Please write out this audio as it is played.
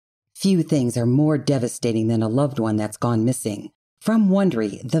Few things are more devastating than a loved one that's gone missing. From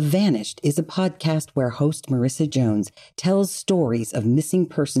Wondery, The Vanished is a podcast where host Marissa Jones tells stories of missing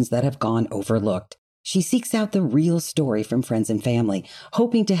persons that have gone overlooked. She seeks out the real story from friends and family,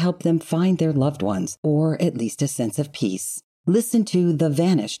 hoping to help them find their loved ones, or at least a sense of peace. Listen to The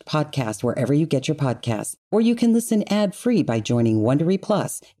Vanished podcast wherever you get your podcasts, or you can listen ad-free by joining Wondery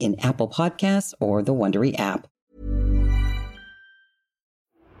Plus in Apple Podcasts or the Wondery app.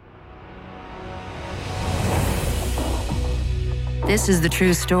 This is the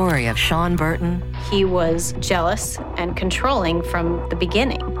true story of Sean Burton. He was jealous and controlling from the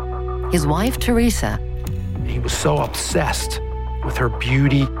beginning. His wife, Teresa. He was so obsessed with her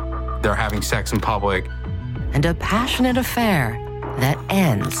beauty. They're having sex in public. And a passionate affair that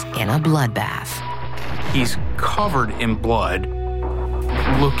ends in a bloodbath. He's covered in blood,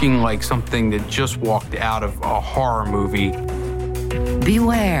 looking like something that just walked out of a horror movie.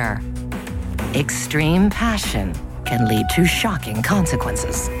 Beware. Extreme passion can lead to shocking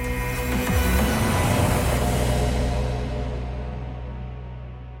consequences.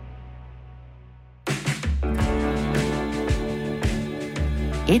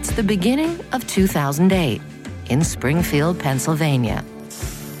 It's the beginning of 2008 in Springfield, Pennsylvania,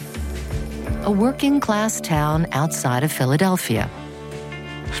 a working-class town outside of Philadelphia.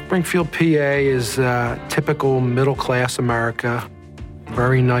 Springfield, PA is typical middle-class America.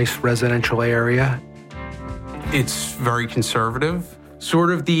 Very nice residential area. It's very conservative,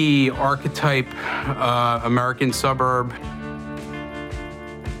 sort of the archetype American suburb.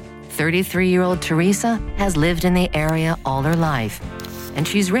 33-year-old Teresa has lived in the area all her life, and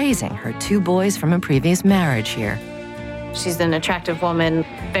she's raising her 2 boys from a previous marriage here. She's an attractive woman,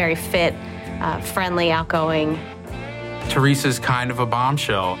 very fit, friendly, outgoing. Teresa's kind of a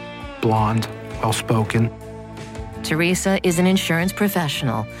bombshell. Blonde, well-spoken. Teresa is an insurance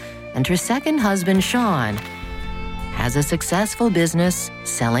professional, and her second husband, Sean, has a successful business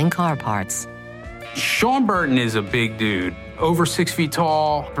selling car parts. Sean Burton is a big dude, over 6 feet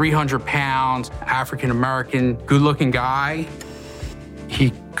tall, 300 pounds, African-American, good-looking guy.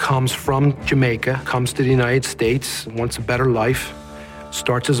 He comes from Jamaica, comes to the United States, wants a better life,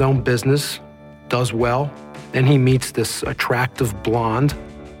 starts his own business, does well. Then he meets this attractive blonde,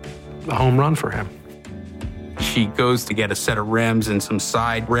 a home run for him. She goes to get a set of rims and some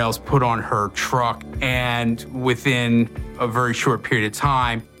side rails put on her truck, and within a very short period of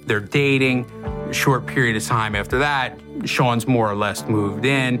time, they're dating. A short period of time after that, Sean's more or less moved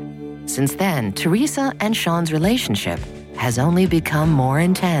in. Since then, Teresa and Sean's relationship has only become more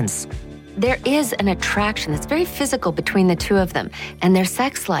intense. There is an attraction that's very physical between the two of them, and their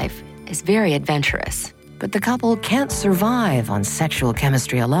sex life is very adventurous. But the couple can't survive on sexual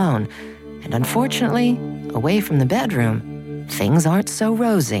chemistry alone, and unfortunately, away from the bedroom, things aren't so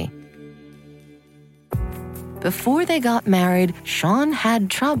rosy. Before they got married, Sean had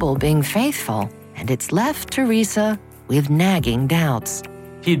trouble being faithful, and it's left Teresa with nagging doubts.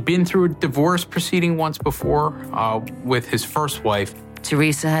 He'd been through a divorce proceeding once before with his first wife.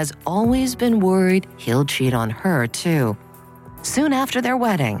 Teresa has always been worried he'll cheat on her, too. Soon after their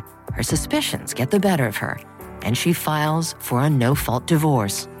wedding, her suspicions get the better of her, and she files for a no-fault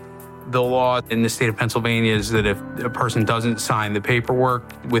divorce. The law in the state of Pennsylvania is that if a person doesn't sign the paperwork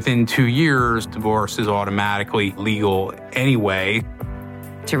within 2 years, divorce is automatically legal anyway.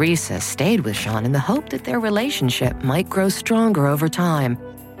 Teresa stayed with Sean in the hope that their relationship might grow stronger over time.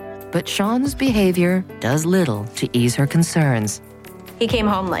 But Sean's behavior does little to ease her concerns. He came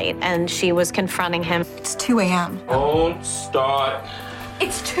home late, and she was confronting him. It's 2 a.m. Don't start.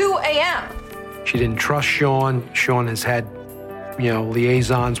 It's 2 a.m. She didn't trust Sean. Sean has had,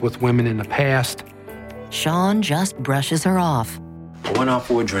 liaisons with women in the past. Sean just brushes her off. I went out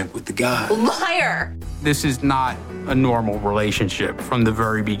for a drink with the guy. Liar! This is not a normal relationship from the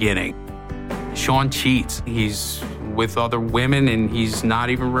very beginning. Sean cheats. He's with other women, and he's not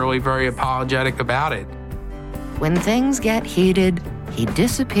even really very apologetic about it. When things get heated, he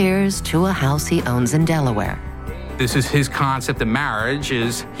disappears to a house he owns in Delaware. This is his concept of marriage,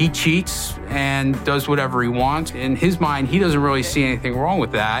 is he cheats and does whatever he wants. In his mind, he doesn't really see anything wrong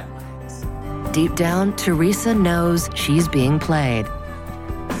with that. Deep down, Teresa knows she's being played.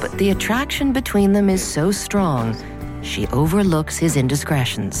 But the attraction between them is so strong, she overlooks his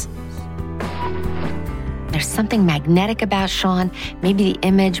indiscretions. There's something magnetic about Sean, maybe the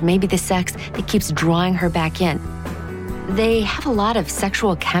image, maybe the sex, that keeps drawing her back in. They have a lot of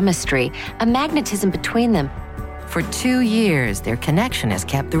sexual chemistry, a magnetism between them. For 2 years, their connection has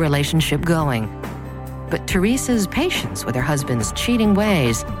kept the relationship going. But Teresa's patience with her husband's cheating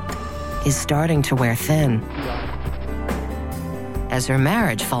ways is starting to wear thin. As her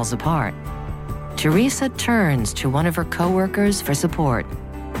marriage falls apart, Teresa turns to one of her co-workers for support,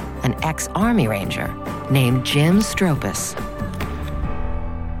 an ex-Army Ranger named Jim Stropus.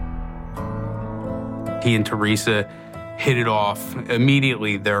 He and Teresa hit it off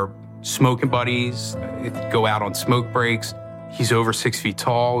immediately. They're smoking buddies, go out on smoke breaks. He's over 6 feet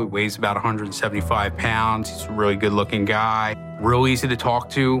tall. He weighs about 175 pounds. He's a really good-looking guy, real easy to talk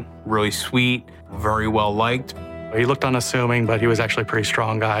to, really sweet, very well-liked. He looked unassuming, but he was actually a pretty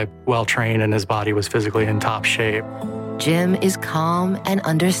strong guy, well-trained, and his body was physically in top shape. Jim is calm and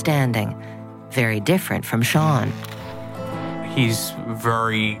understanding, very different from Sean. He's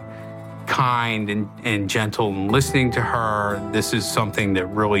very kind and gentle and listening to her. This is something that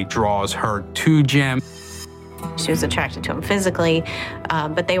really draws her to Jim. She was attracted to him physically,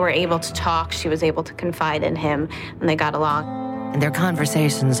 but they were able to talk. She was able to confide in him, and they got along. And their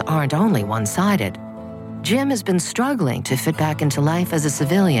conversations aren't only one-sided. Jim has been struggling to fit back into life as a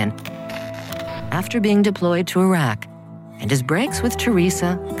civilian after being deployed to Iraq, and his breaks with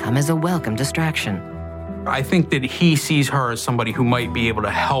Teresa come as a welcome distraction. I think that he sees her as somebody who might be able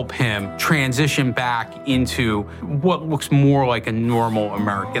to help him transition back into what looks more like a normal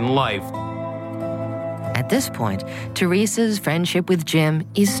American life. At this point, Teresa's friendship with Jim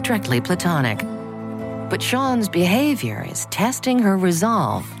is strictly platonic. But Sean's behavior is testing her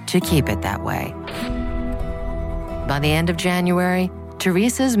resolve to keep it that way. By the end of January,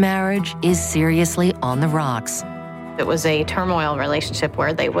 Teresa's marriage is seriously on the rocks. It was a turmoil relationship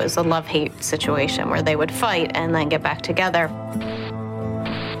where there was a love-hate situation where they would fight and then get back together.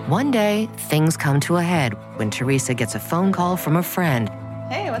 One day, things come to a head when Teresa gets a phone call from a friend.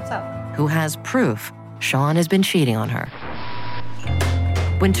 Hey, what's up? Who has proof Sean has been cheating on her.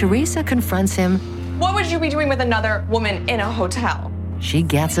 When Teresa confronts him, What would you be doing with another woman in a hotel? she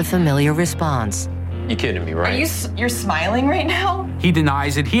gets a familiar response. You kidding me, right? You're smiling right now? He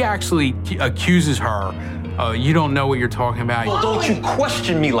denies it. He actually accuses her. You don't know what you're talking about. Well, don't you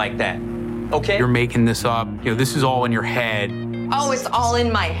question me like that, okay? You're making this up. This is all in your head. Oh, it's all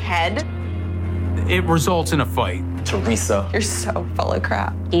in my head? It results in a fight. Teresa. You're so full of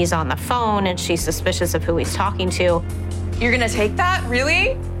crap. He's on the phone, and she's suspicious of who he's talking to. You're gonna take that?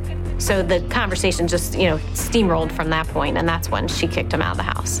 Really? So the conversation just, steamrolled from that point, and that's when she kicked him out of the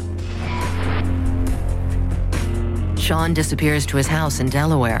house. Sean disappears to his house in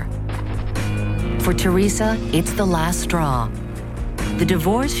Delaware. For Teresa, it's the last straw. The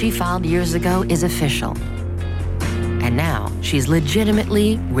divorce she filed years ago is official. And now she's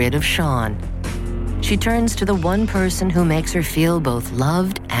legitimately rid of Sean. She turns to the one person who makes her feel both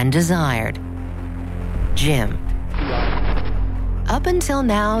loved and desired, Jim. Up until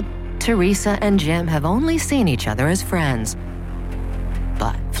now, Teresa and Jim have only seen each other as friends.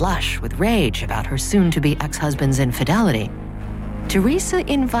 But flush with rage about her soon-to-be ex-husband's infidelity, Teresa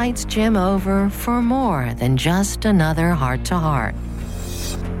invites Jim over for more than just another heart-to-heart.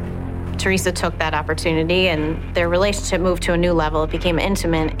 Teresa took that opportunity, and their relationship moved to a new level. It became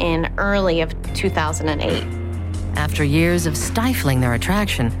intimate in early of 2008. After years of stifling their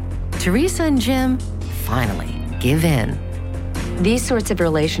attraction, Teresa and Jim finally give in. These sorts of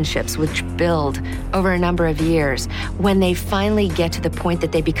relationships, which build over a number of years, when they finally get to the point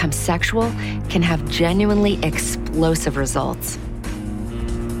that they become sexual, can have genuinely explosive results.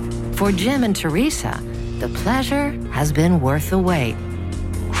 For Jim and Teresa, the pleasure has been worth the wait.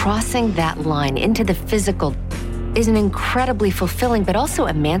 Crossing that line into the physical is an incredibly fulfilling but also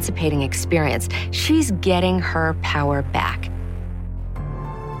emancipating experience. She's getting her power back.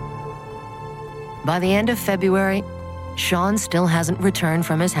 By the end of February, Sean still hasn't returned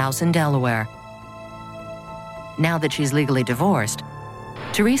from his house in Delaware. Now that she's legally divorced,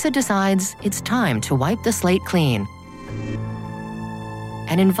 Teresa decides it's time to wipe the slate clean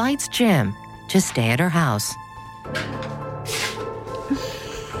and invites Jim to stay at her house.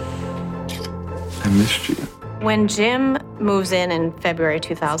 I missed you. When Jim moves in February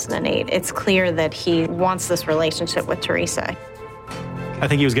 2008, it's clear that he wants this relationship with Teresa. I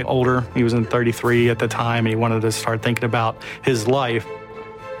think he was getting older. He was in 33 at the time, and he wanted to start thinking about his life.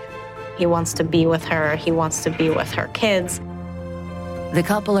 He wants to be with her. He wants to be with her kids. The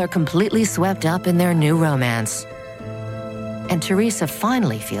couple are completely swept up in their new romance. And Teresa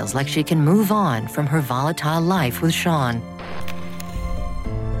finally feels like she can move on from her volatile life with Sean.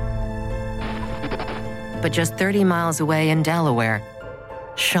 But just 30 miles away in Delaware,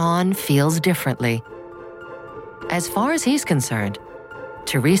 Sean feels differently. As far as he's concerned,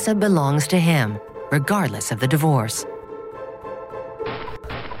 Teresa belongs to him, regardless of the divorce.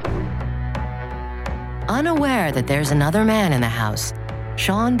 Unaware that there's another man in the house,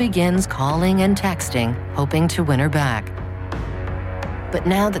 Sean begins calling and texting, hoping to win her back. But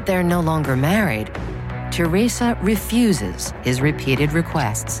now that they're no longer married, Teresa refuses his repeated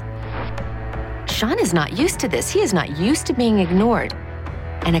requests. Sean is not used to this. He is not used to being ignored.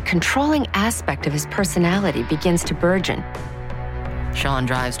 And a controlling aspect of his personality begins to burgeon. Sean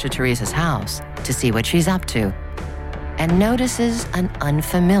drives to Teresa's house to see what she's up to and notices an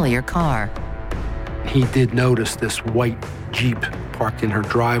unfamiliar car. He did notice this white Jeep parked in her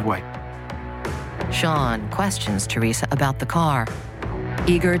driveway. Sean questions Teresa about the car.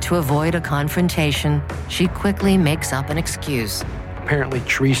 Eager to avoid a confrontation, she quickly makes up an excuse. Apparently,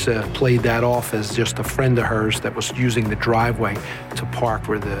 Teresa played that off as just a friend of hers that was using the driveway to park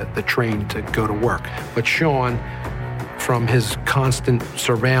where the train to go to work. But Sean, from his constant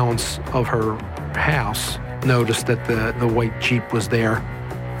surveillance of her house, noticed that the white Jeep was there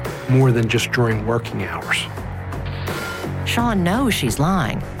more than just during working hours. Sean knows she's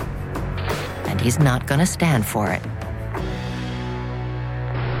lying, and he's not going to stand for it.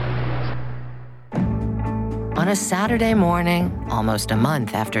 On a Saturday morning, almost a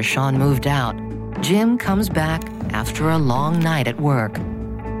month after Sean moved out, Jim comes back after a long night at work.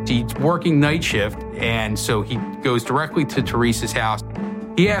 He's working night shift, and so he goes directly to Teresa's house.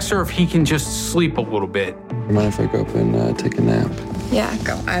 He asks her if he can just sleep a little bit. Mind if I go up and take a nap? Yeah,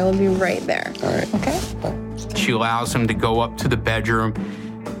 go. I will be right there. All right. Okay? Bye. She allows him to go up to the bedroom.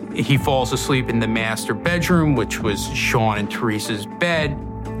 He falls asleep in the master bedroom, which was Sean and Teresa's bed.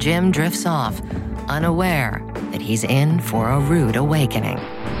 Jim drifts off, unaware that he's in for a rude awakening.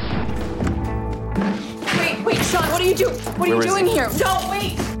 Wait, Sean, what are you doing? What are you doing here? No,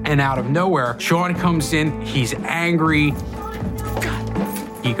 wait! And out of nowhere, Sean comes in. He's angry.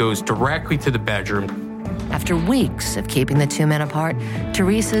 He goes directly to the bedroom. After weeks of keeping the two men apart,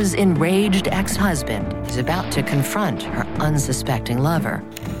 Teresa's enraged ex-husband is about to confront her unsuspecting lover,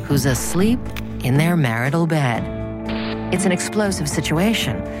 who's asleep in their marital bed. It's an explosive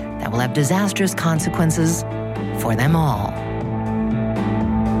situation that will have disastrous consequences for them all.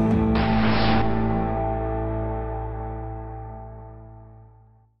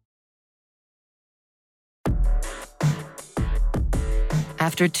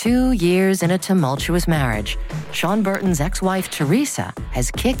 After 2 years in a tumultuous marriage, Sean Burton's ex-wife Teresa has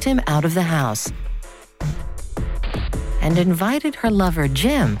kicked him out of the house and invited her lover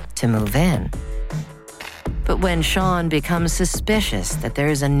Jim to move in. But when Sean becomes suspicious that there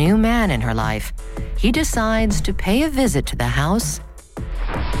is a new man in her life, he decides to pay a visit to the house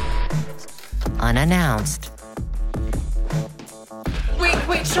unannounced.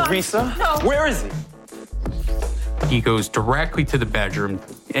 Wait, Sean. Teresa? No. Where is he? He goes directly to the bedroom,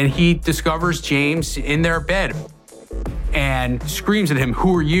 and he discovers James in their bed and screams at him,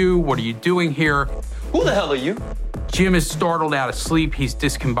 "Who are you? What are you doing here?" Who the hell are you? Jim is startled out of sleep. He's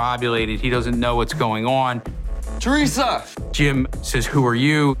discombobulated. He doesn't know what's going on. Teresa! Jim says, "Who are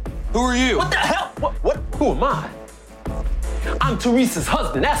you?" Who are you? What the hell? What? Who am I? I'm Teresa's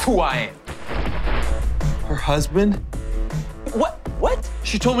husband. That's who I am. Her husband? What?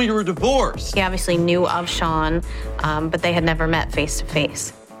 She told me you were divorced. He obviously knew of Sean, but they had never met face to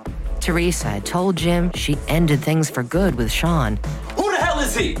face. Teresa had told Jim she ended things for good with Sean. Who the hell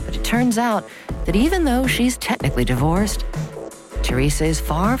is he? But it turns out that even though she's technically divorced, Teresa is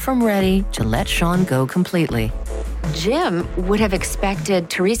far from ready to let Sean go completely. Jim would have expected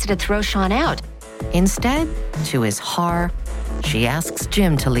Teresa to throw Sean out. Instead, to his horror, she asks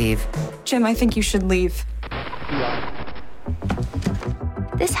Jim to leave. Jim, I think you should leave.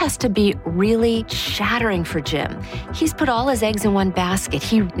 This has to be really shattering for Jim. He's put all his eggs in one basket.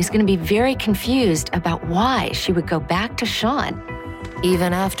 He's going to be very confused about why she would go back to Sean.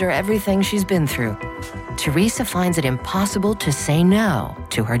 Even after everything she's been through, Teresa finds it impossible to say no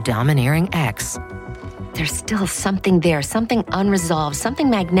to her domineering ex. There's still something there, something unresolved, something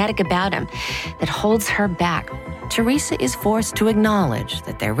magnetic about him that holds her back. Teresa is forced to acknowledge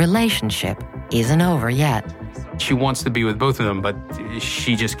that their relationship isn't over yet. She wants to be with both of them, but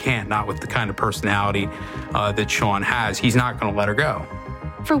she just can't, not with the kind of personality that Sean has. He's not going to let her go.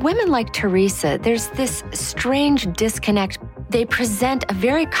 For women like Teresa, there's this strange disconnect. They present a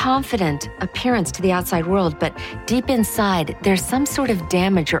very confident appearance to the outside world, but deep inside, there's some sort of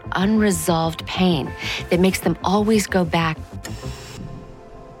damage or unresolved pain that makes them always go back.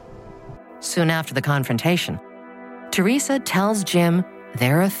 Soon after the confrontation, Teresa tells Jim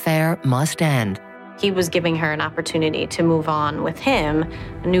their affair must end. He was giving her an opportunity to move on with him,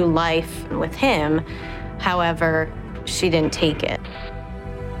 a new life with him. However, she didn't take it.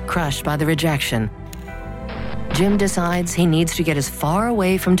 Crushed by the rejection, Jim decides he needs to get as far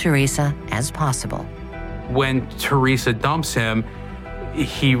away from Teresa as possible. When Teresa dumps him,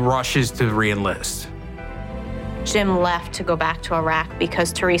 he rushes to re-enlist. Jim left to go back to Iraq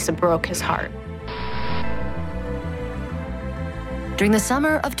because Teresa broke his heart. During the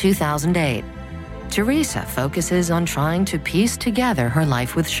summer of 2008, Teresa focuses on trying to piece together her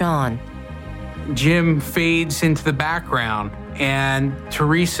life with Sean. Jim fades into the background, and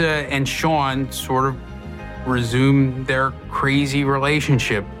Teresa and Sean sort of resume their crazy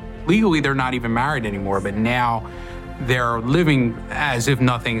relationship. Legally, they're not even married anymore, but now they're living as if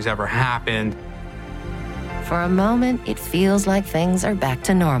nothing's ever happened. For a moment, it feels like things are back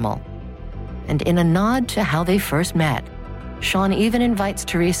to normal. And in a nod to how they first met, Sean even invites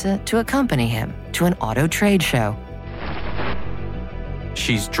Teresa to accompany him to an auto trade show.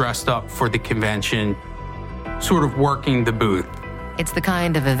 She's dressed up for the convention, sort of working the booth. It's the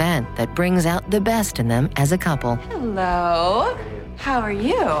kind of event that brings out the best in them as a couple. Hello. How are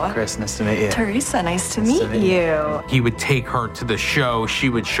you? Chris, nice to meet you. Teresa, nice to meet you. He would take her to the show. She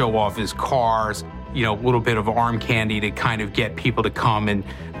would show off his cars, a little bit of arm candy to kind of get people to come and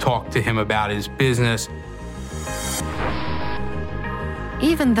talk to him about his business.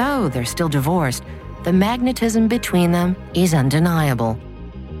 Even though they're still divorced, the magnetism between them is undeniable.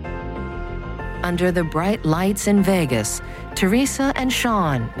 Under the bright lights in Vegas, Teresa and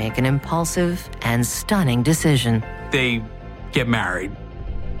Sean make an impulsive and stunning decision. They get married.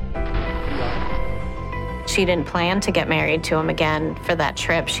 She didn't plan to get married to him again for that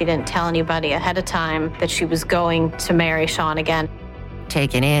trip. She didn't tell anybody ahead of time that she was going to marry Sean again.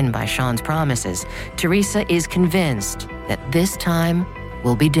 Taken in by Sean's promises, Teresa is convinced that this time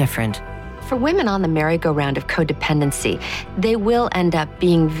will be different. For women on the merry-go-round of codependency, they will end up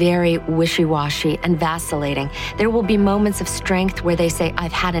being very wishy-washy and vacillating. There will be moments of strength where they say,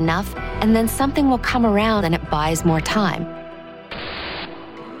 I've had enough, and then something will come around and it buys more time.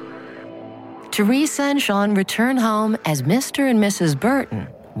 Teresa and Sean return home as Mr. and Mrs. Burton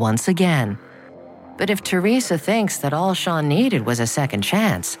once again. But if Teresa thinks that all Sean needed was a second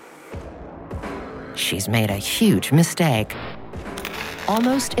chance, she's made a huge mistake.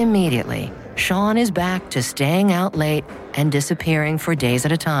 Almost immediately, Sean is back to staying out late and disappearing for days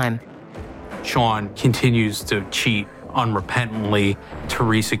at a time. Sean continues to cheat unrepentantly.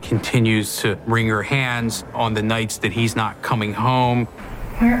 Teresa continues to wring her hands on the nights that he's not coming home.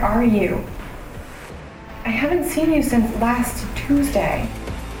 Where are you? I haven't seen you since last Tuesday.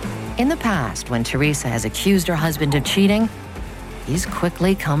 In the past, when Teresa has accused her husband of cheating, he's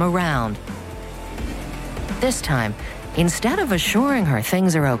quickly come around. This time, instead of assuring her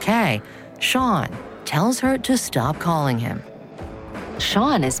things are okay, Sean tells her to stop calling him.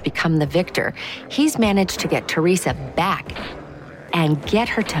 Sean has become the victor. He's managed to get Teresa back and get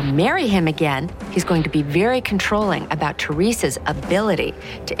her to marry him again. He's going to be very controlling about Teresa's ability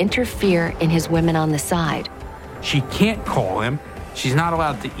to interfere in his women on the side. She can't call him. She's not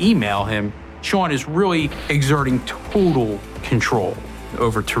allowed to email him. Sean is really exerting total control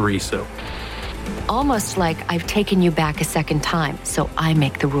over Teresa. Almost like I've taken you back a second time, so I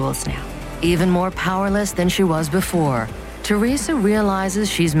make the rules now. Even more powerless than she was before, Teresa realizes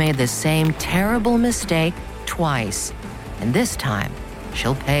she's made the same terrible mistake twice. And this time,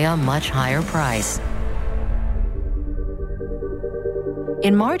 she'll pay a much higher price.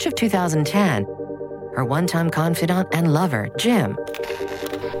 In March of 2010, her one-time confidant and lover, Jim,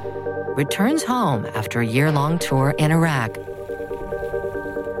 returns home after a year-long tour in Iraq.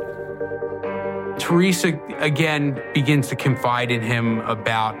 Teresa again begins to confide in him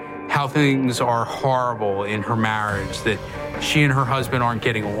about how things are horrible in her marriage, that she and her husband aren't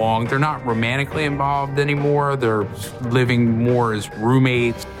getting along. They're not romantically involved anymore. They're living more as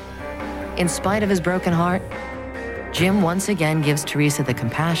roommates. In spite of his broken heart, Jim once again gives Teresa the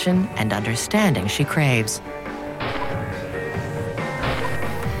compassion and understanding she craves.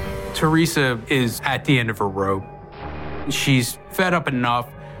 Teresa is at the end of her rope. She's fed up enough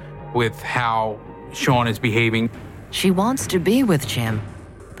with how Sean is behaving. She wants to be with Jim,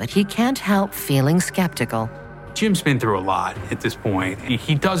 but he can't help feeling skeptical. Jim's been through a lot at this point.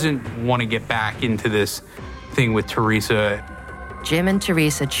 He doesn't want to get back into this thing with Teresa. Jim and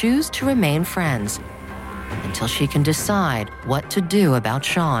Teresa choose to remain friends until she can decide what to do about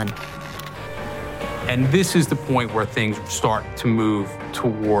Sean. And this is the point where things start to move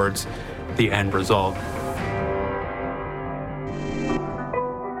towards the end result.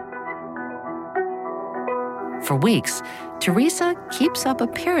 For weeks, Teresa keeps up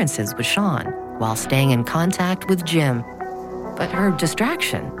appearances with Sean while staying in contact with Jim. But her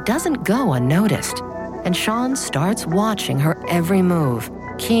distraction doesn't go unnoticed, and Sean starts watching her every move,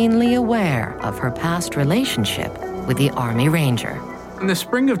 keenly aware of her past relationship with the Army Ranger. In the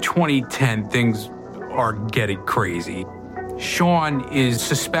spring of 2010, things are getting crazy. Sean is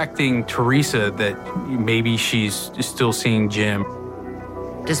suspecting Teresa that maybe she's still seeing Jim.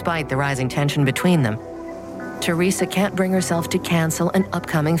 Despite the rising tension between them, Teresa can't bring herself to cancel an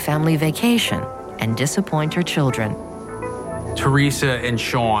upcoming family vacation and disappoint her children. Teresa and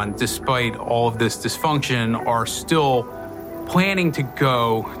Sean, despite all of this dysfunction, are still planning to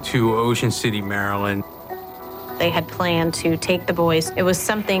go to Ocean City, Maryland. They had planned to take the boys. It was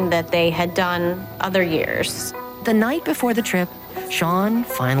something that they had done other years. The night before the trip, Sean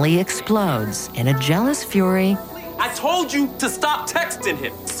finally explodes in a jealous fury. I told you to stop texting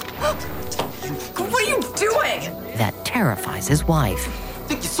him. What are you doing? That terrifies his wife.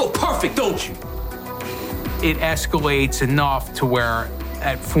 Think you're so perfect, don't you? It escalates enough to where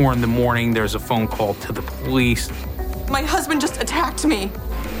at 4 a.m, there's a phone call to the police. My husband just attacked me.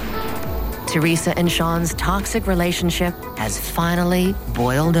 Teresa and Sean's toxic relationship has finally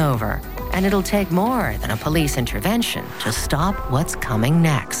boiled over, and it'll take more than a police intervention to stop what's coming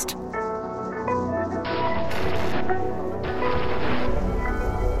next.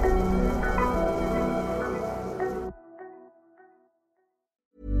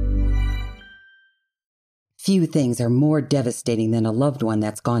 Few things are more devastating than a loved one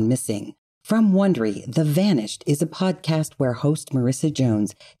that's gone missing. From Wondery, The Vanished is a podcast where host Marissa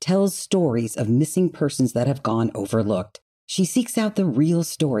Jones tells stories of missing persons that have gone overlooked. She seeks out the real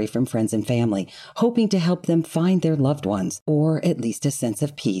story from friends and family, hoping to help them find their loved ones, or at least a sense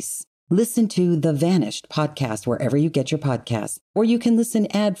of peace. Listen to The Vanished podcast wherever you get your podcasts, or you can listen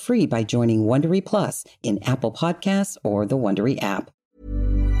ad-free by joining Wondery Plus in Apple Podcasts or the Wondery app.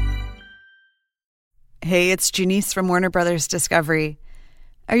 Hey, it's Janice from Warner Brothers Discovery.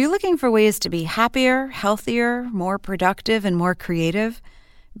 Are you looking for ways to be happier, healthier, more productive, and more creative?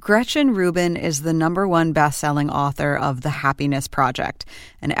 Gretchen Rubin is the #1 best-selling author of The Happiness Project,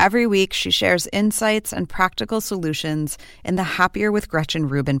 and every week she shares insights and practical solutions in the Happier with Gretchen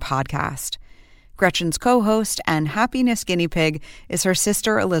Rubin podcast. Gretchen's co-host and happiness guinea pig is her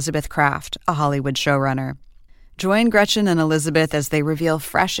sister Elizabeth Kraft, a Hollywood showrunner. Join Gretchen and Elizabeth as they reveal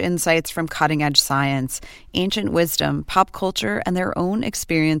fresh insights from cutting-edge science, ancient wisdom, pop culture, and their own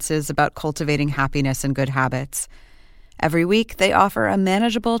experiences about cultivating happiness and good habits. Every week, they offer a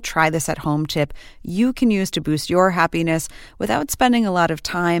manageable try-this-at-home tip you can use to boost your happiness without spending a lot of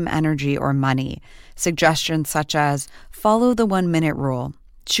time, energy, or money. Suggestions such as follow the 1-minute rule,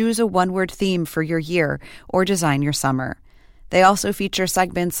 choose a one-word theme for your year, or design your summer. They also feature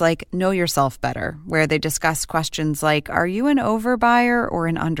segments like Know Yourself Better, where they discuss questions like, are you an overbuyer or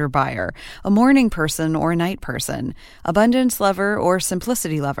an underbuyer, a morning person or a night person, abundance lover or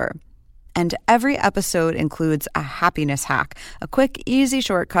simplicity lover? And every episode includes a happiness hack, a quick, easy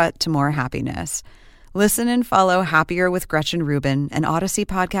shortcut to more happiness. Listen and follow Happier with Gretchen Rubin, an Odyssey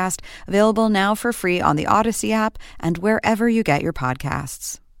podcast, available now for free on the Odyssey app and wherever you get your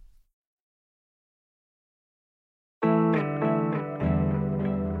podcasts.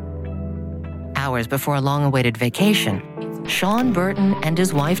 Hours before a long-awaited vacation, Sean Burton and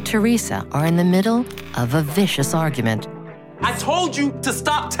his wife Teresa are in the middle of a vicious argument. I told you to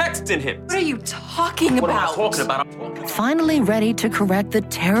stop texting him. What are you talking about? What am I talking about? Finally ready to correct the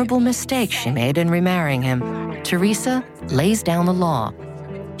terrible mistake she made in remarrying him, Teresa lays down the law.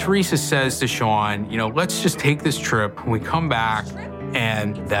 Teresa says to Sean, let's just take this trip. We come back,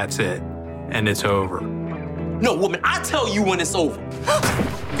 and that's it. And it's over. No, woman, I tell you when it's over.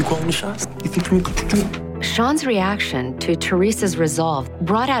 You calling the shots? You think you can? Sean's reaction to Teresa's resolve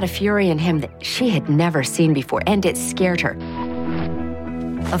brought out a fury in him that she had never seen before, and it scared her.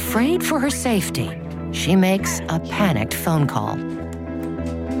 Afraid for her safety, she makes a panicked phone call.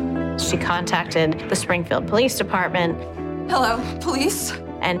 She contacted the Springfield Police Department. Hello, police?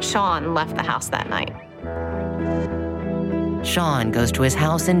 And Sean left the house that night. Sean goes to his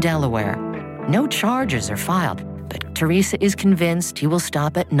house in Delaware. No charges are filed, but Teresa is convinced he will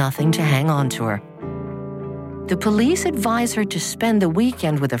stop at nothing to hang on to her. The police advise her to spend the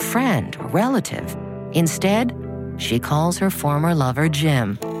weekend with a friend or relative. Instead, she calls her former lover,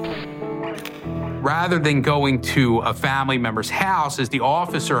 Jim. Rather than going to a family member's house, as the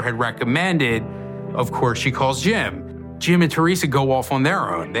officer had recommended, of course, she calls Jim. Jim and Teresa go off on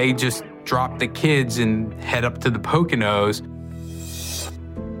their own. They just drop the kids and head up to the Poconos.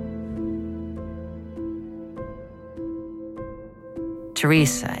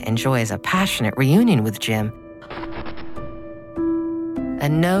 Teresa enjoys a passionate reunion with Jim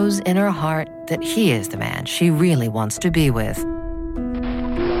and knows in her heart that he is the man she really wants to be with.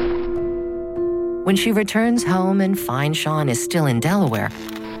 When she returns home and finds Sean is still in Delaware,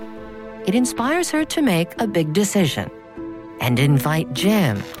 it inspires her to make a big decision and invite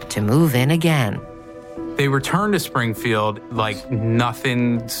Jim to move in again. They returned to Springfield like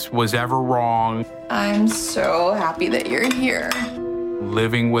nothing was ever wrong. I'm so happy that you're here.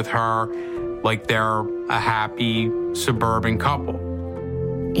 Living with her like they're a happy suburban couple.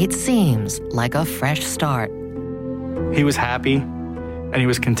 It seems like a fresh start. He was happy and he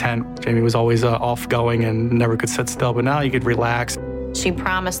was content. Jamie was always off going and never could sit still, but now he could relax. She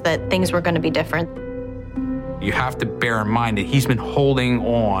promised that things were going to be different. You have to bear in mind that he's been holding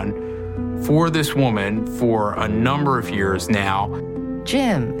on for this woman for a number of years now.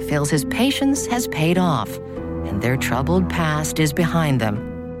 Jim feels his patience has paid off and their troubled past is behind them.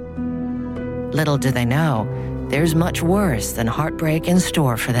 Little do they know, there's much worse than heartbreak in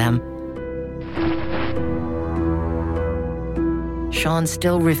store for them. Sean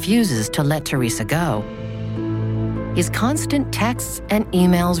still refuses to let Teresa go. His constant texts and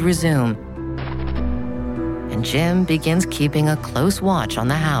emails resume, and Jim begins keeping a close watch on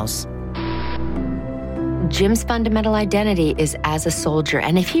the house. Jim's fundamental identity is as a soldier,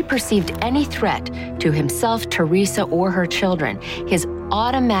 and if he perceived any threat to himself, Teresa, or her children, his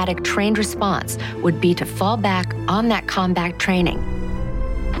automatic trained response would be to fall back on that combat training.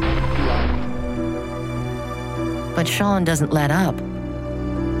 But Sean doesn't let up.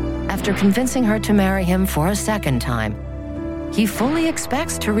 After convincing her to marry him for a second time, he fully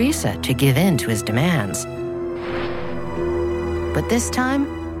expects Teresa to give in to his demands. But this time,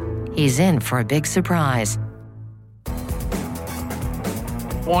 he's in for a big surprise.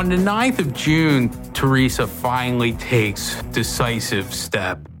 On the 9th of June, Teresa finally takes decisive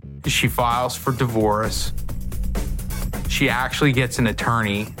step. She files for divorce. She actually gets an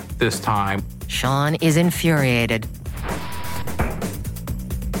attorney this time. Sean is infuriated.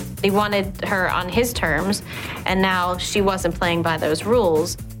 He wanted her on his terms, and now she wasn't playing by those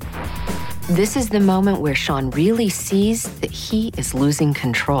rules. This is the moment where Sean really sees that he is losing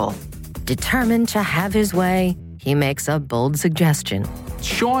control. Determined to have his way, he makes a bold suggestion.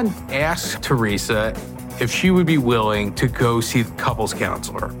 Sean asks Teresa if she would be willing to go see the couples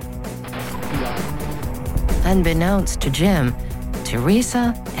counselor. Unbeknownst to Jim,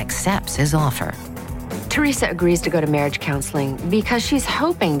 Teresa accepts his offer. Teresa agrees to go to marriage counseling because she's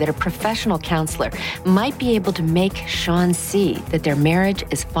hoping that a professional counselor might be able to make Sean see that their marriage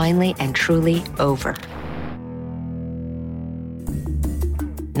is finally and truly over.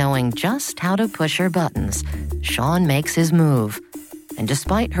 Knowing just how to push her buttons, Sean makes his move. And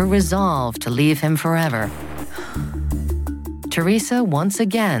despite her resolve to leave him forever, Teresa once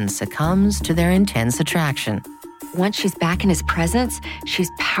again succumbs to their intense attraction. Once she's back in his presence,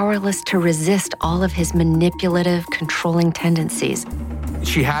 she's powerless to resist all of his manipulative, controlling tendencies.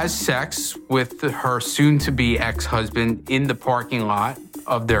 She has sex with her soon-to-be ex-husband in the parking lot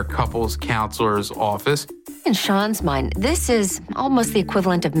of their couples counselor's office. In Sean's mind, this is almost the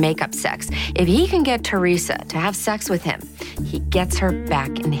equivalent of makeup sex. If he can get Teresa to have sex with him, he gets her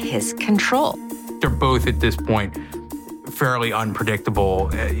back in his control. They're both at this point fairly unpredictable.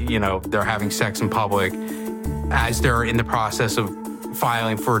 They're having sex in public as they're in the process of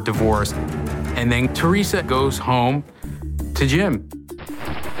filing for a divorce. And then Teresa goes home to Jim.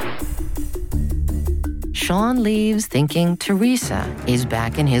 Sean leaves thinking Teresa is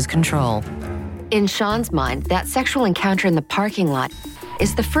back in his control. In Sean's mind, that sexual encounter in the parking lot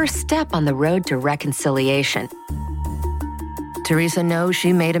is the first step on the road to reconciliation. Teresa knows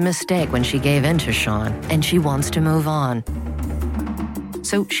she made a mistake when she gave in to Sean, and she wants to move on.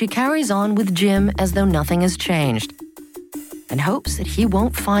 So she carries on with Jim as though nothing has changed, and hopes that he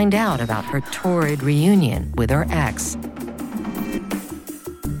won't find out about her torrid reunion with her ex.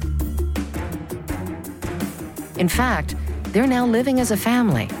 In fact, they're now living as a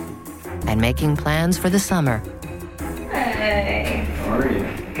family and making plans for the summer. Hey. How are you?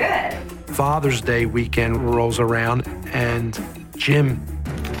 Good. Father's Day weekend rolls around, and Jim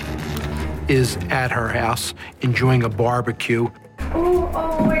is at her house enjoying a barbecue.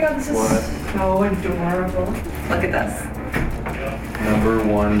 Oh my God, this is so adorable. Look at this. Number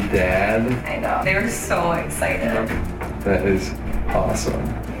one dad. I know. They were so excited. That is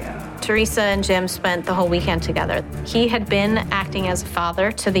awesome. Teresa and Jim spent the whole weekend together. He had been acting as a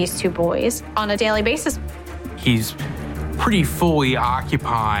father to these two boys on a daily basis. He's pretty fully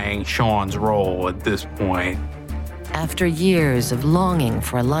occupying Sean's role at this point. After years of longing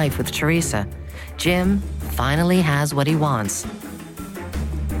for a life with Teresa, Jim finally has what he wants.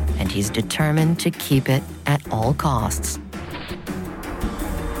 And he's determined to keep it at all costs.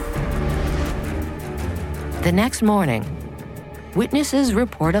 The next morning, witnesses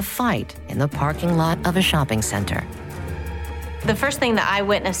report a fight in the parking lot of a shopping center. The first thing the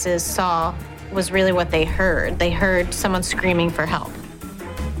eyewitnesses saw was really what they heard. They heard someone screaming for help.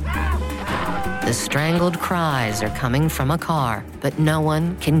 The The strangled cries are coming from a car, but no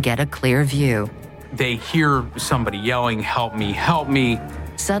one can get a clear view. They hear somebody yelling, "Help me, help me."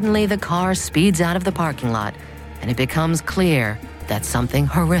 Suddenly, the car speeds out of the parking lot, and it becomes clear that something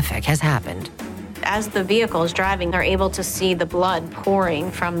horrific has happened. As the vehicle is driving, they're able to see the blood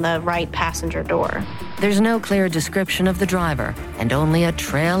pouring from the right passenger door. There's no clear description of the driver, and only a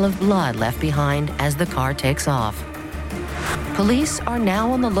trail of blood left behind as the car takes off. Police are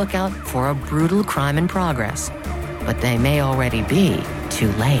now on the lookout for a brutal crime in progress, but they may already be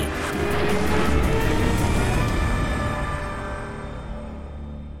too late.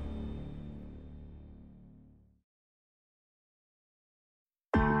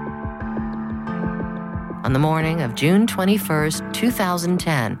 On the morning of June 21st,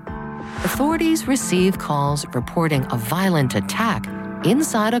 2010, authorities receive calls reporting a violent attack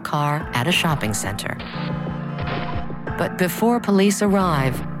inside a car at a shopping center. But before police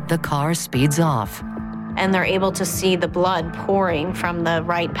arrive, the car speeds off. And they're able to see the blood pouring from the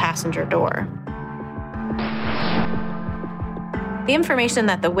right passenger door. The information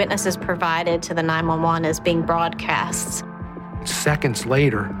that the witnesses provided to the 911 is being broadcast. Seconds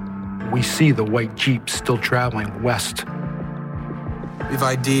later, we see the white Jeep still traveling west. We've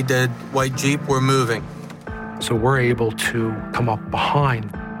ID'd the white Jeep. We're moving. So we're able to come up behind.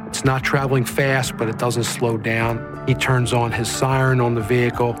 It's not traveling fast, but it doesn't slow down. He turns on his siren on the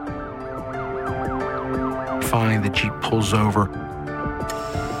vehicle. Finally, the Jeep pulls over.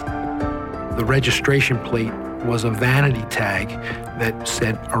 The registration plate was a vanity tag that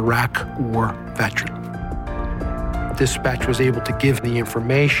said Iraq War veteran. Dispatch was able to give the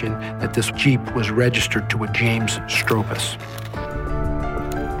information that this Jeep was registered to a James Stropus.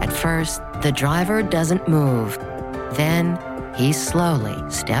 At first, the driver doesn't move. Then, he slowly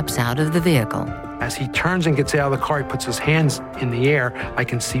steps out of the vehicle. As he turns and gets out of the car, he puts his hands in the air. I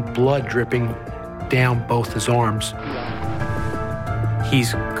can see blood dripping down both his arms.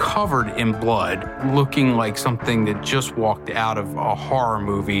 He's covered in blood, looking like something that just walked out of a horror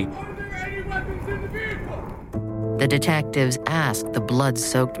movie. The detectives ask the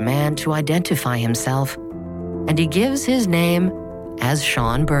blood-soaked man to identify himself, and he gives his name as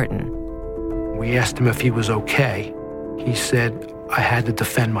Sean Burton. We asked him if he was okay. He said, "I had to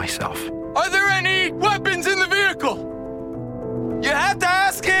defend myself." Are there any weapons in the vehicle? You have to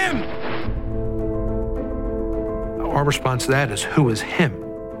ask him. Our response to that is, who is him?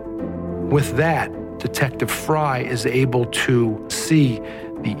 With that, Detective Fry is able to see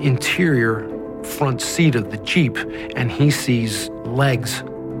the interior front seat of the Jeep, and he sees legs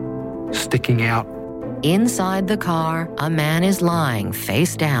sticking out. Inside the car, a man is lying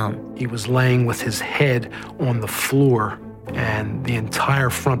face down. He was laying with his head on the floor, and the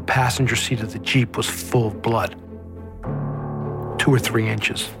entire front passenger seat of the Jeep was full of blood. 2 or 3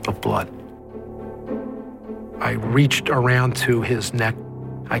 inches of blood. I reached around to his neck.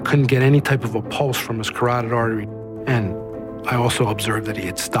 I couldn't get any type of a pulse from his carotid artery, and I also observed that he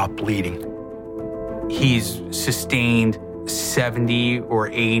had stopped bleeding. He's sustained 70 or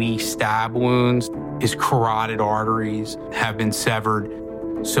 80 stab wounds. His carotid arteries have been severed,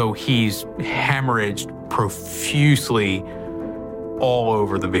 so he's hemorrhaged profusely all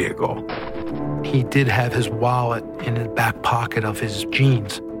over the vehicle. He did have his wallet in the back pocket of his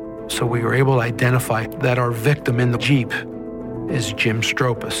jeans, so we were able to identify that our victim in the Jeep is Jim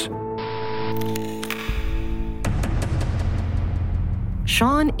Stropus.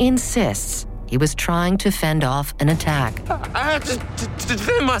 Sean insists he was trying to fend off an attack. I have to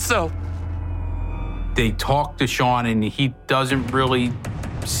defend myself. They talk to Sean, and he doesn't really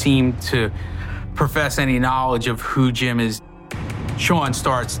seem to profess any knowledge of who Jim is. Sean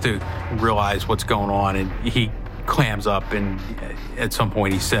starts to realize what's going on, and he clams up, and at some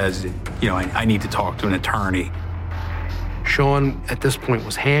point he says, I need to talk to an attorney. Sean, at this point,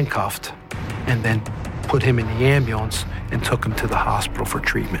 was handcuffed and then put him in the ambulance and took him to the hospital for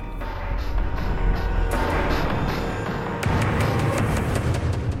treatment.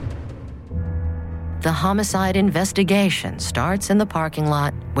 The homicide investigation starts in the parking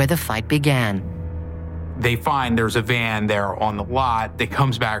lot where the fight began. They find there's a van there on the lot that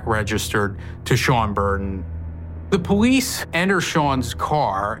comes back registered to Sean Burton. The police enter Sean's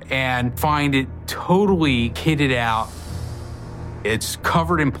car and find it totally kitted out. It's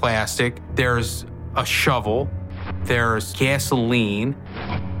covered in plastic. There's a shovel. There's gasoline.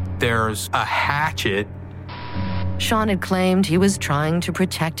 There's a hatchet. Sean had claimed he was trying to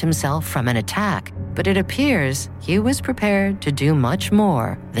protect himself from an attack, but it appears he was prepared to do much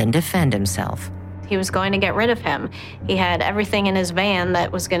more than defend himself. He was going to get rid of him. He had everything in his van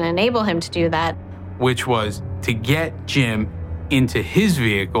that was going to enable him to do that. Which was to get Jim into his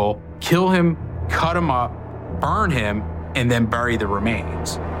vehicle, kill him cut him up, burn him, and then bury the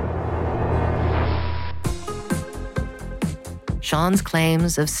remains. Sean's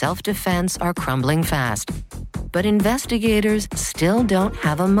claims of self-defense are crumbling fast, but investigators still don't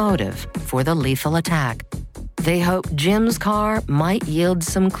have a motive for the lethal attack. They hope Jim's car might yield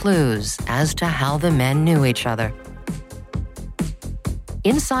some clues as to how the men knew each other.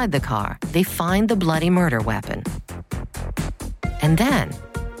 Inside the car, they find the bloody murder weapon. And then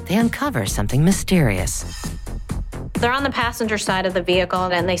they uncover something mysterious. They're on the passenger side of the vehicle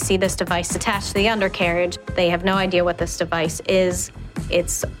and they see this device attached to the undercarriage. They have no idea what this device is.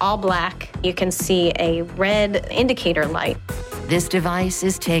 It's all black. You can see a red indicator light. This device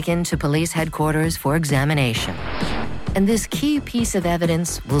is taken to police headquarters for examination. And this key piece of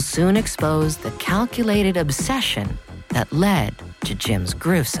evidence will soon expose the calculated obsession that led to Jim's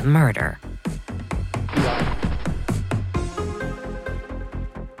gruesome murder.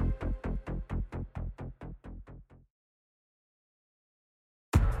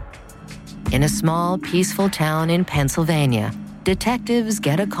 In a small, peaceful town in Pennsylvania, detectives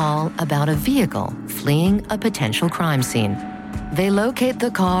get a call about a vehicle fleeing a potential crime scene. They locate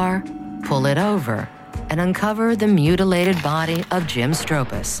the car, pull it over, and uncover the mutilated body of Jim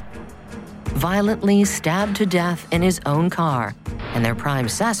Stropus, violently stabbed to death in his own car, and their prime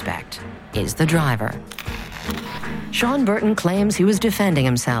suspect is the driver. Sean Burton claims he was defending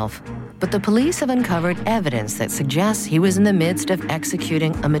himself, but the police have uncovered evidence that suggests he was in the midst of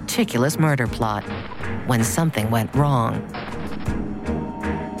executing a meticulous murder plot when something went wrong.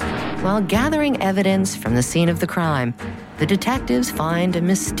 While gathering evidence from the scene of the crime, the detectives find a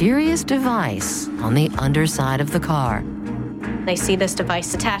mysterious device on the underside of the car. They see this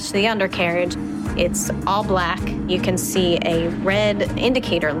device attached to the undercarriage. It's all black. You can see a red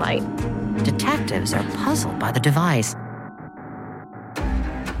indicator light. Detectives are puzzled by the device.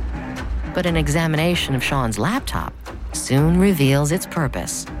 But an examination of Sean's laptop soon reveals its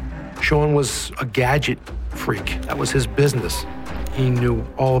purpose. Sean was a gadget freak. That was his business. He knew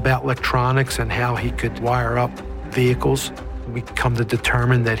all about electronics and how he could wire up vehicles. We come to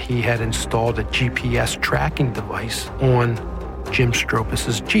determine that he had installed a GPS tracking device on Jim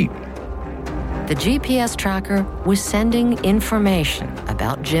Stropus's Jeep. The GPS tracker was sending information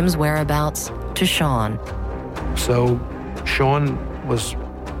about Jim's whereabouts to Sean. So Sean was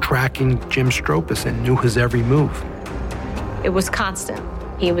tracking Jim Stropus and knew his every move. It was constant.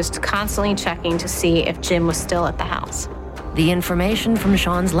 He was constantly checking to see if Jim was still at the house. The information from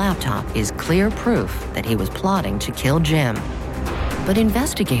Sean's laptop is clear proof that he was plotting to kill Jim. But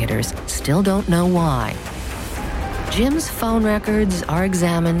investigators still don't know why. Jim's phone records are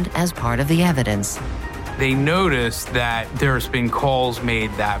examined as part of the evidence. They notice that there's been calls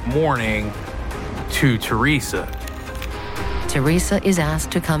made that morning to Teresa. Teresa is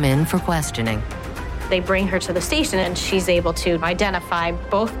asked to come in for questioning. They bring her to the station and she's able to identify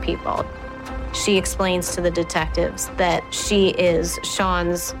both people. She explains to the detectives that she is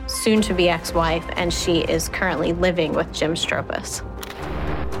Sean's soon-to-be ex-wife and she is currently living with Jim Stropus.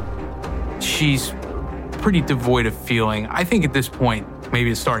 She's pretty devoid of feeling. I think at this point,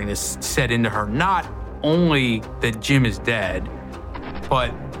 maybe it's starting to set into her, not only that Jim is dead,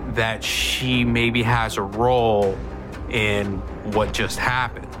 but that she maybe has a role in what just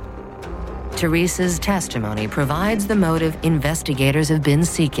happened. Teresa's testimony provides the motive investigators have been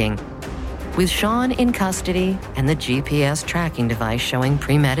seeking. With Sean in custody and the GPS tracking device showing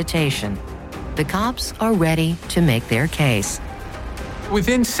premeditation, the cops are ready to make their case.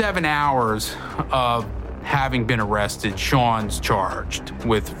 Within 7 hours of having been arrested, Sean's charged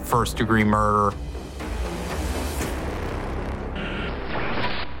with first-degree murder.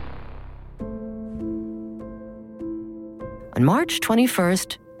 On March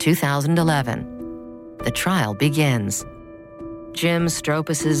 21st, 2011, the trial begins. Jim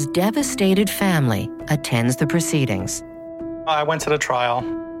Stropus's devastated family attends the proceedings. I went to the trial.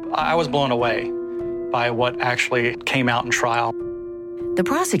 I was blown away by what actually came out in trial. The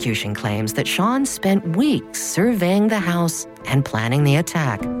prosecution claims that Sean spent weeks surveying the house and planning the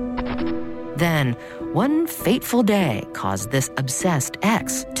attack. Then, one fateful day caused this obsessed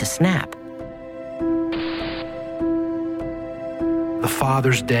ex to snap. The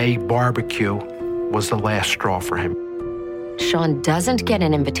Father's Day barbecue was the last straw for him. Sean doesn't get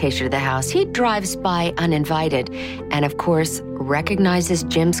an invitation to the house. He drives by uninvited and, of course, recognizes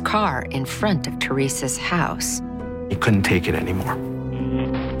Jim's car in front of Teresa's house. He couldn't take it anymore.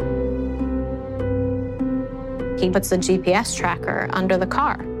 He puts the GPS tracker under the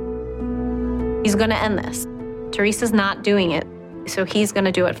car. He's going to end this. Teresa's not doing it, so he's going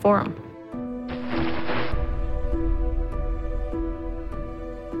to do it for him.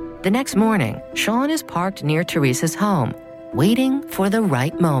 The next morning, Sean is parked near Teresa's home, waiting for the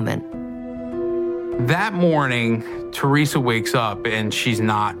right moment. That morning, Teresa wakes up and she's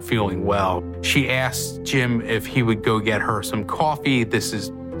not feeling well. She asks Jim if he would go get her some coffee. This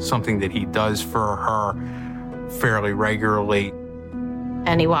is something that he does for her fairly regularly.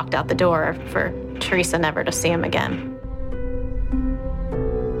 And he walked out the door for Teresa never to see him again.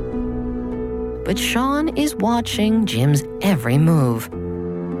 But Sean is watching Jim's every move.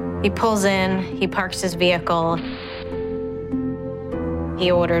 He pulls in, he parks his vehicle. He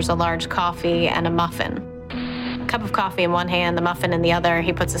orders a large coffee and a muffin. A cup of coffee in one hand, the muffin in the other.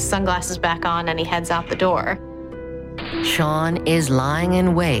 He puts his sunglasses back on and he heads out the door. Sean is lying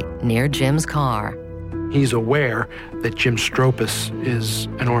in wait near Jim's car. He's aware that Jim Stropus is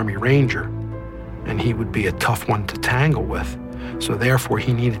an Army Ranger, and he would be a tough one to tangle with. So therefore,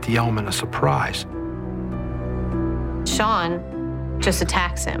 he needed the element of surprise. Sean just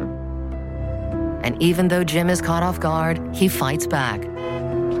attacks him. And even though Jim is caught off guard, he fights back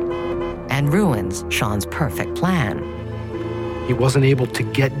and ruins Sean's perfect plan. He wasn't able to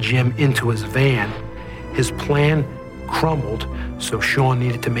get Jim into his van. His plan crumbled, so Sean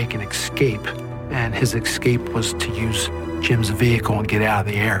needed to make an escape, and his escape was to use Jim's vehicle and get out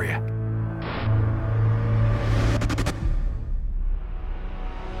of the area.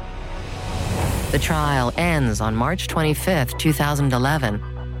 The trial ends on March 25, 2011.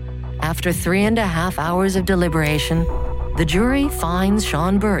 After 3.5 hours of deliberation, the jury finds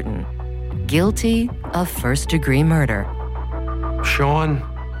Sean Burton guilty of first-degree murder. Sean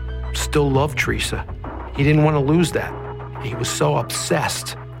still loved Teresa. He didn't want to lose that. He was so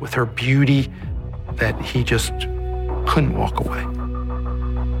obsessed with her beauty that he just couldn't walk away.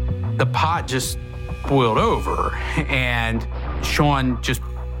 The pot just boiled over, and Sean just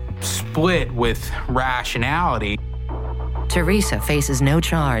split with rationality. Teresa faces no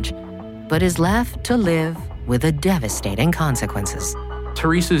charge, but is left to live with the devastating consequences.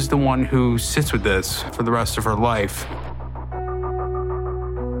 Teresa's the one who sits with this for the rest of her life.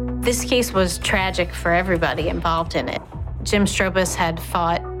 This case was tragic for everybody involved in it. Jim Stropus had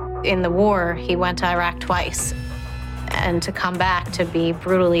fought in the war. He went to Iraq twice. And to come back to be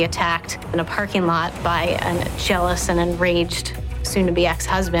brutally attacked in a parking lot by a jealous and enraged soon-to-be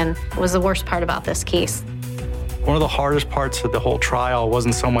ex-husband was the worst part about this case. One of the hardest parts of the whole trial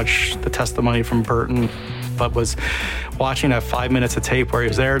wasn't so much the testimony from Burton, but was watching that 5 minutes of tape where he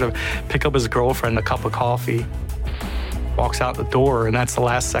was there to pick up his girlfriend a cup of coffee, walks out the door, and that's the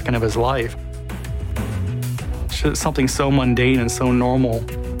last second of his life. It's just something so mundane and so normal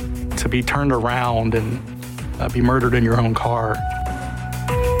to be turned around and be murdered in your own car.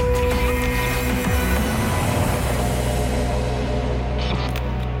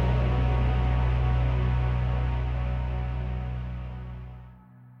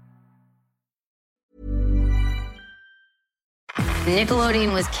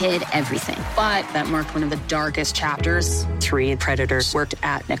 Nickelodeon was kid everything, but that marked one of the darkest chapters. 3 predators worked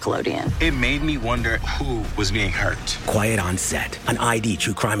at Nickelodeon. It made me wonder who was being hurt. Quiet on Set, an ID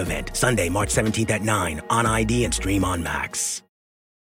true crime event. Sunday, March 17th at 9 on ID and stream on Max.